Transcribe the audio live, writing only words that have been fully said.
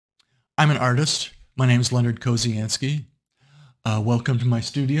I'm an artist. My name is Leonard Koscianski. Welcome to my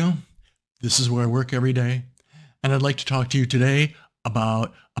studio. This is where I work every day. And I'd like to talk to you today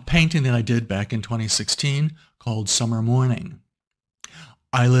about a painting that I did back in 2016 called Summer Morning.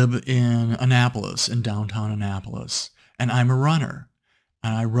 I live in Annapolis, in downtown Annapolis, and I'm a runner.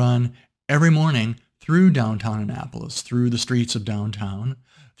 And I run every morning through downtown Annapolis, through the streets of downtown,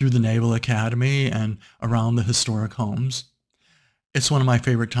 through the Naval Academy, and around the historic homes. It's one of my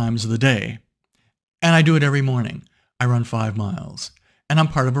favorite times of the day. And I do it every morning. I run 5 miles. And I'm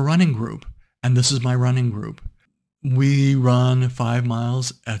part of a running group. And this is my running group. We run 5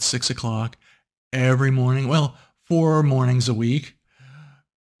 miles at 6 o'clock every morning. Well, 4 mornings a week,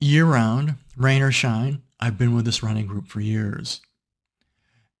 year round, rain or shine. I've been with this running group for years.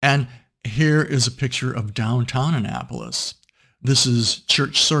 And here is a picture of downtown Annapolis. This is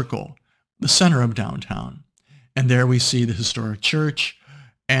Church Circle, the center of downtown. And there we see the historic church,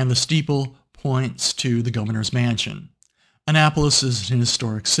 and the steeple points to the governor's mansion. Annapolis is an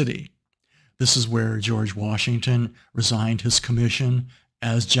historic city. This is where George Washington resigned his commission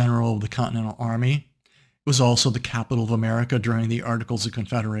as General of the Continental Army. It was also the capital of America during the Articles of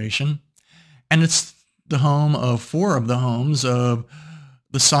Confederation. And it's the home of 4 of the homes of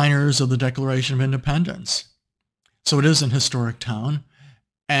the signers of the Declaration of Independence. So it is an historic town,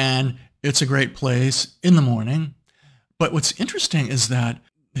 and it's a great place in the morning. But what's interesting is that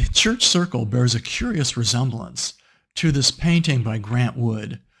the Church Circle bears a curious resemblance to this painting by Grant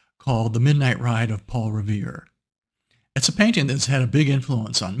Wood called The Midnight Ride of Paul Revere. It's a painting that's had a big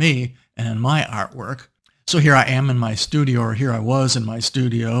influence on me and in my artwork. So here I am in my studio, or here I was in my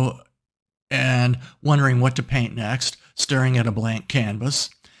studio, and wondering what to paint next, staring at a blank canvas.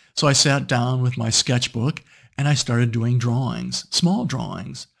 So I sat down with my sketchbook and I started doing drawings, small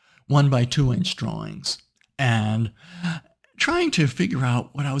drawings, 1 by 2 inch drawings, and trying to figure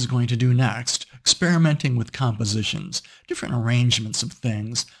out what I was going to do next, experimenting with compositions, different arrangements of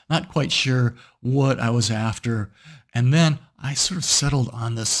things, not quite sure what I was after. And then I sort of settled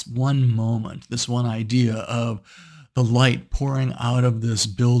on this one moment, this one idea of the light pouring out of this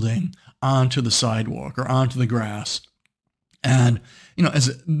building onto the sidewalk or onto the grass. And,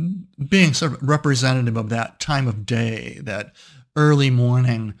 as being sort of representative of that time of day, that early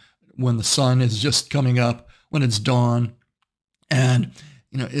morning when the sun is just coming up, when it's dawn, and,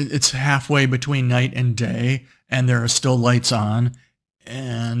 it's halfway between night and day, and there are still lights on,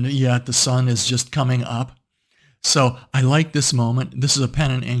 and yet the sun is just coming up. So I like this moment. This is a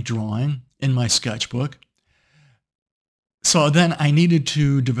pen and ink drawing in my sketchbook. So then I needed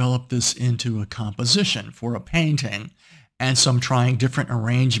to develop this into a composition for a painting. And so I'm trying different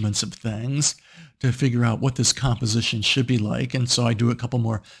arrangements of things to figure out what this composition should be like. And so I do a couple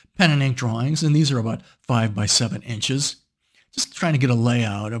more pen and ink drawings, and these are about 5 by 7 inches, just trying to get a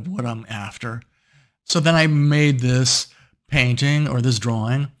layout of what I'm after. So then I made this painting, or this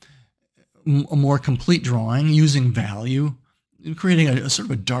drawing, a more complete drawing using value, creating a sort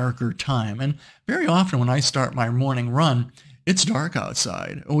of a darker time. And very often when I start my morning run, it's dark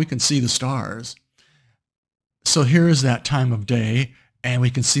outside, and we can see the stars. So here is that time of day, and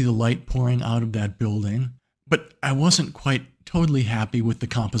we can see the light pouring out of that building. But I wasn't quite totally happy with the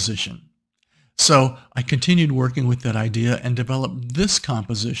composition. So I continued working with that idea and developed this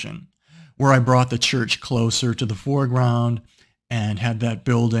composition, where I brought the church closer to the foreground and had that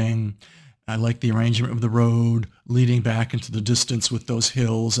building. I like the arrangement of the road leading back into the distance with those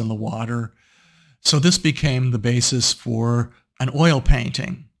hills and the water. So this became the basis for an oil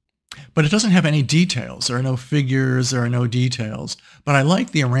painting. But it doesn't have any details. There are no figures, there are no details. But I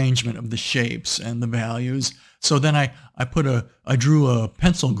like the arrangement of the shapes and the values. So then I drew a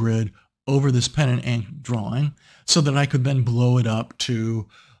pencil grid over this pen and ink drawing so that I could then blow it up to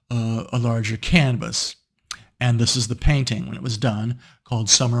a larger canvas. And this is the painting when it was done, called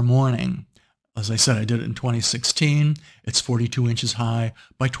Summer Morning. As I said, I did it in 2016. It's 42 inches high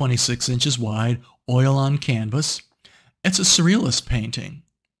by 26 inches wide, oil on canvas. It's a surrealist painting.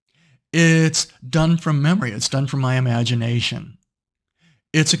 It's done from memory. It's done from my imagination.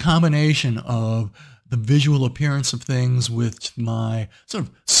 It's a combination of the visual appearance of things with my sort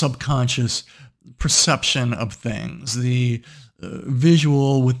of subconscious perception of things, the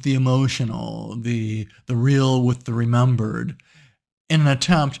visual with the emotional, the real with the remembered, in an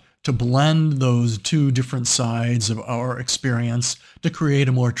attempt to blend those 2 different sides of our experience to create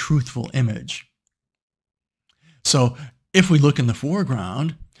a more truthful image. So if we look in the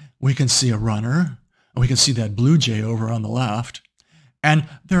foreground, we can see a runner, and we can see that blue jay over on the left. And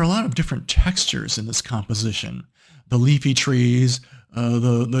there are a lot of different textures in this composition. The leafy trees,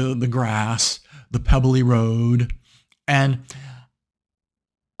 the grass, the pebbly road. And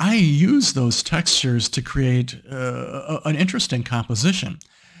I I use those textures to create an interesting composition.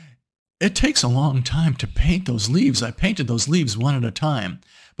 It takes a long time to paint those leaves. I painted those leaves one at a time,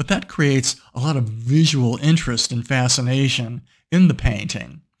 but that creates a lot of visual interest and fascination in the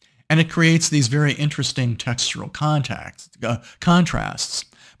painting. And it creates these very interesting textural contrasts.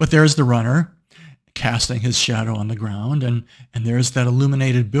 But there's the runner casting his shadow on the ground, and there's that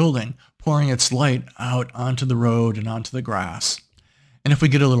illuminated building pouring its light out onto the road and onto the grass. And if we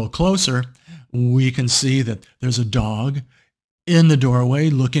get a little closer, we can see that there's a dog in the doorway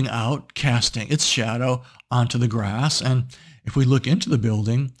looking out, casting its shadow onto the grass. And if we look into the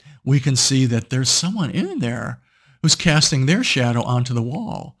building, we can see that there's someone in there who's casting their shadow onto the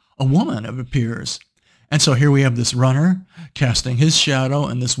wall. A woman, it appears. And so here we have this runner casting his shadow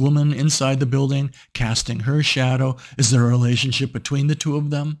and this woman inside the building casting her shadow. Is there a relationship between the two of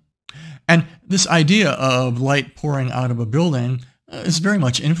them? And this idea of light pouring out of a building is very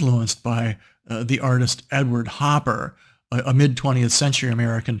much influenced by the artist Edward Hopper, a mid-20th century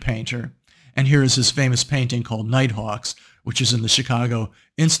American painter. And here is his famous painting called Nighthawks, which is in the Chicago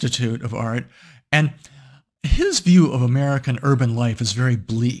Institute of Art. And his view of American urban life is very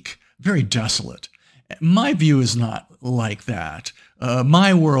bleak, very desolate. My view is not like that.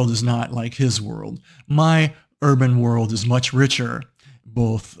 My world is not like his world. My urban world is much richer,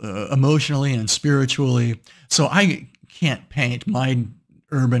 both emotionally and spiritually. So I can't paint my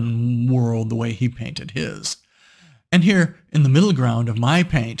urban world the way he painted his. And here in the middle ground of my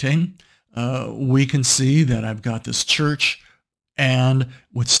painting, we can see that I've got this church and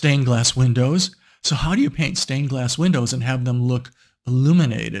with stained glass windows. So how do you paint stained glass windows and have them look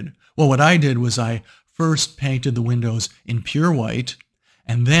illuminated? Well, what I did was I first painted the windows in pure white,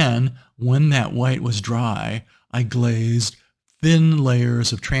 and then when that white was dry, I glazed thin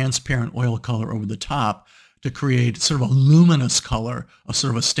layers of transparent oil color over the top to create sort of a luminous color, a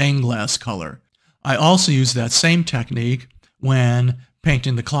sort of a stained glass color. I also used that same technique when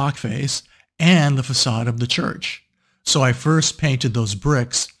painting the clock face and the facade of the church. So I first painted those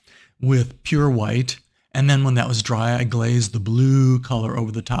bricks with pure white, and then when that was dry, I glazed the blue color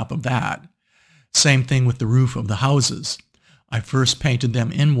over the top of that. Same thing with the roof of the houses. I first painted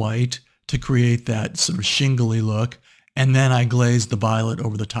them in white to create that sort of shingly look, and then I glazed the violet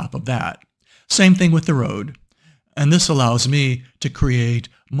over the top of that. Same thing with the road. And this allows me to create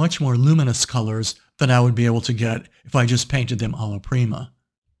much more luminous colors than I would be able to get if I just painted them alla prima.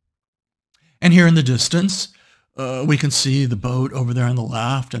 And here in the distance, we can see the boat over there on the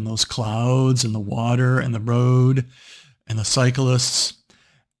left and those clouds and the water and the road and the cyclists.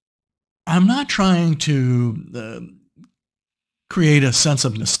 I'm not trying to create a sense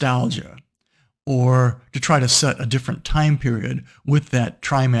of nostalgia or to try to set a different time period with that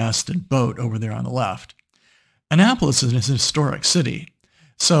tri-masted boat over there on the left. Annapolis is a historic city,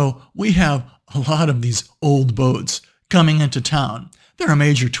 so we have a lot of these old boats coming into town. They're a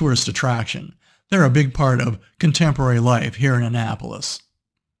major tourist attraction. They're a big part of contemporary life here in Annapolis.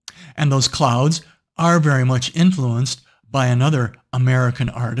 And those clouds are very much influenced by another American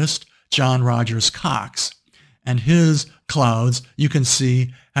artist, John Rogers Cox. And his clouds, you can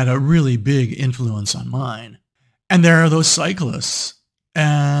see, had a really big influence on mine. And there are those cyclists.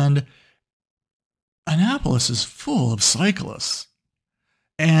 And Annapolis is full of cyclists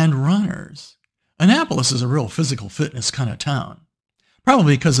and runners. Annapolis is a real physical fitness kind of town.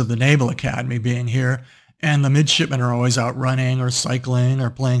 Probably because of the Naval Academy being here, and the midshipmen are always out running or cycling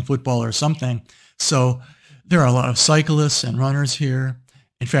or playing football or something. So there are a lot of cyclists and runners here.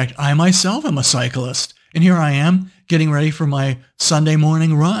 In fact, I myself am a cyclist, and here I am getting ready for my Sunday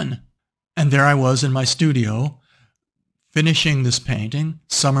morning run. And there I was in my studio, finishing this painting,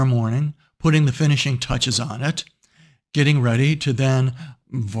 summer morning, putting the finishing touches on it, getting ready to then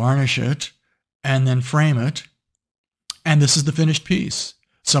varnish it and then frame it. And this is the finished piece,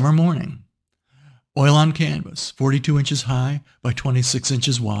 summer morning. Oil on canvas, 42 inches high by 26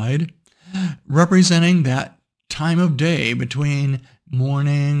 inches wide, representing that time of day between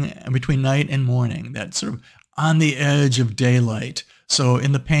night and morning, that sort of on the edge of daylight. So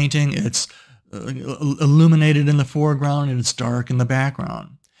in the painting, it's illuminated in the foreground and it's dark in the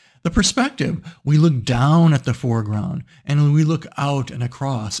background. The perspective, we look down at the foreground and we look out and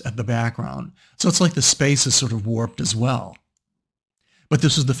across at the background. So it's like the space is sort of warped as well. But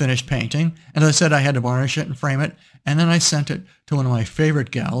this was the finished painting. And as I said, I had to varnish it and frame it. And then I sent it to one of my favorite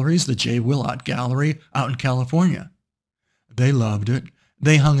galleries, the Willott Gallery out in California. They loved it.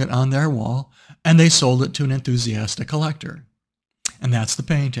 They hung it on their wall and they sold it to an enthusiastic collector. And that's the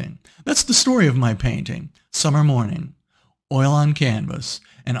painting. That's the story of my painting, Summer Morning, oil on canvas.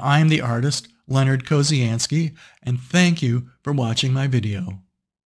 And I'm the artist, Leonard Koscianski, and thank you for watching my video.